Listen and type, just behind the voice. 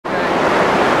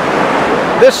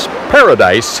This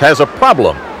paradise has a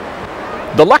problem.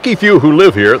 The lucky few who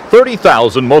live here,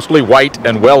 30,000 mostly white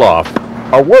and well-off,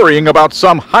 are worrying about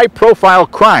some high-profile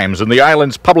crimes in the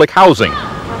island's public housing,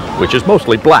 which is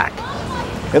mostly black.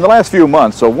 In the last few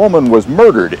months, a woman was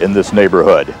murdered in this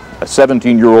neighborhood. A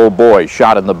 17-year-old boy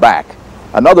shot in the back.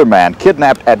 Another man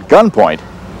kidnapped at gunpoint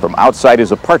from outside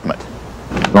his apartment.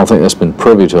 I don't think that's been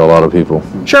privy to a lot of people.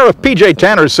 Sheriff P.J.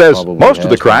 Tanner says most of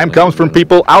the crime comes from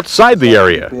people outside the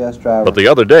area. But the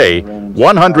other day,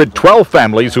 112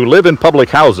 families who live in public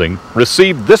housing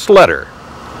received this letter.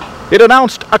 It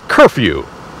announced a curfew,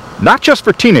 not just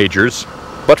for teenagers,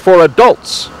 but for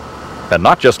adults. And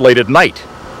not just late at night.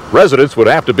 Residents would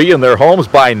have to be in their homes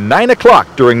by 9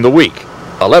 o'clock during the week,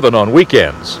 11 on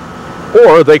weekends.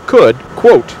 Or they could,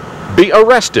 quote, be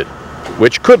arrested,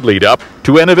 which could lead up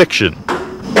to an eviction.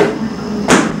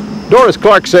 Doris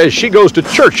Clark says she goes to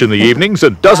church in the evenings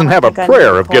and doesn't have a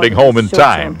prayer of getting home in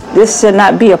time. This should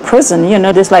not be a prison, you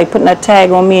know, just like putting a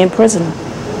tag on me in prison.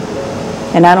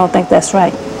 And I don't think that's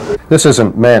right. This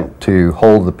isn't meant to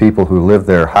hold the people who live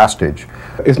there hostage.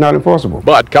 It's not enforceable.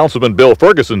 But Councilman Bill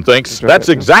Ferguson thinks that's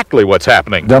exactly what's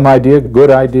happening. Dumb idea, good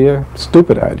idea,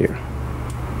 stupid idea.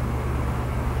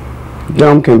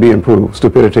 Dumb can be improved,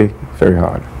 stupidity, very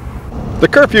hard. The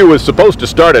curfew was supposed to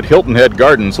start at Hilton Head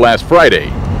Gardens last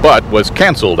Friday, but was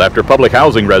canceled after public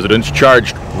housing residents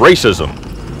charged racism,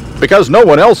 because no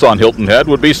one else on Hilton Head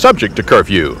would be subject to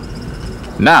curfew.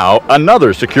 Now,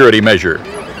 another security measure,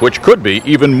 which could be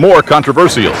even more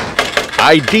controversial: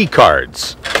 ID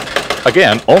cards.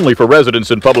 Again, only for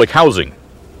residents in public housing.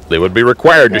 They would be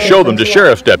required to show them to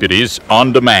sheriff's deputies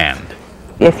on demand.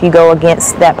 If you go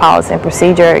against that policy and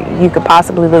procedure, you could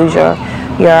possibly lose your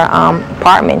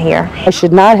apartment here. I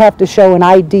should not have to show an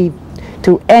ID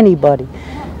to anybody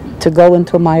to go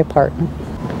into my apartment.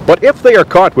 But if they are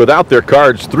caught without their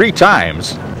cards 3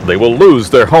 times, they will lose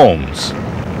their homes.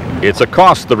 It's a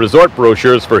cost the resort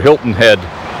brochures for Hilton Head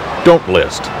don't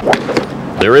list.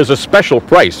 There is a special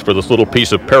price for this little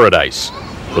piece of paradise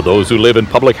for those who live in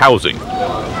public housing,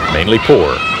 mainly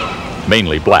poor,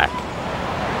 mainly black.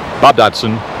 Bob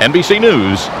Dotson, NBC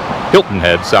News, Hilton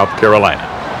Head, South Carolina.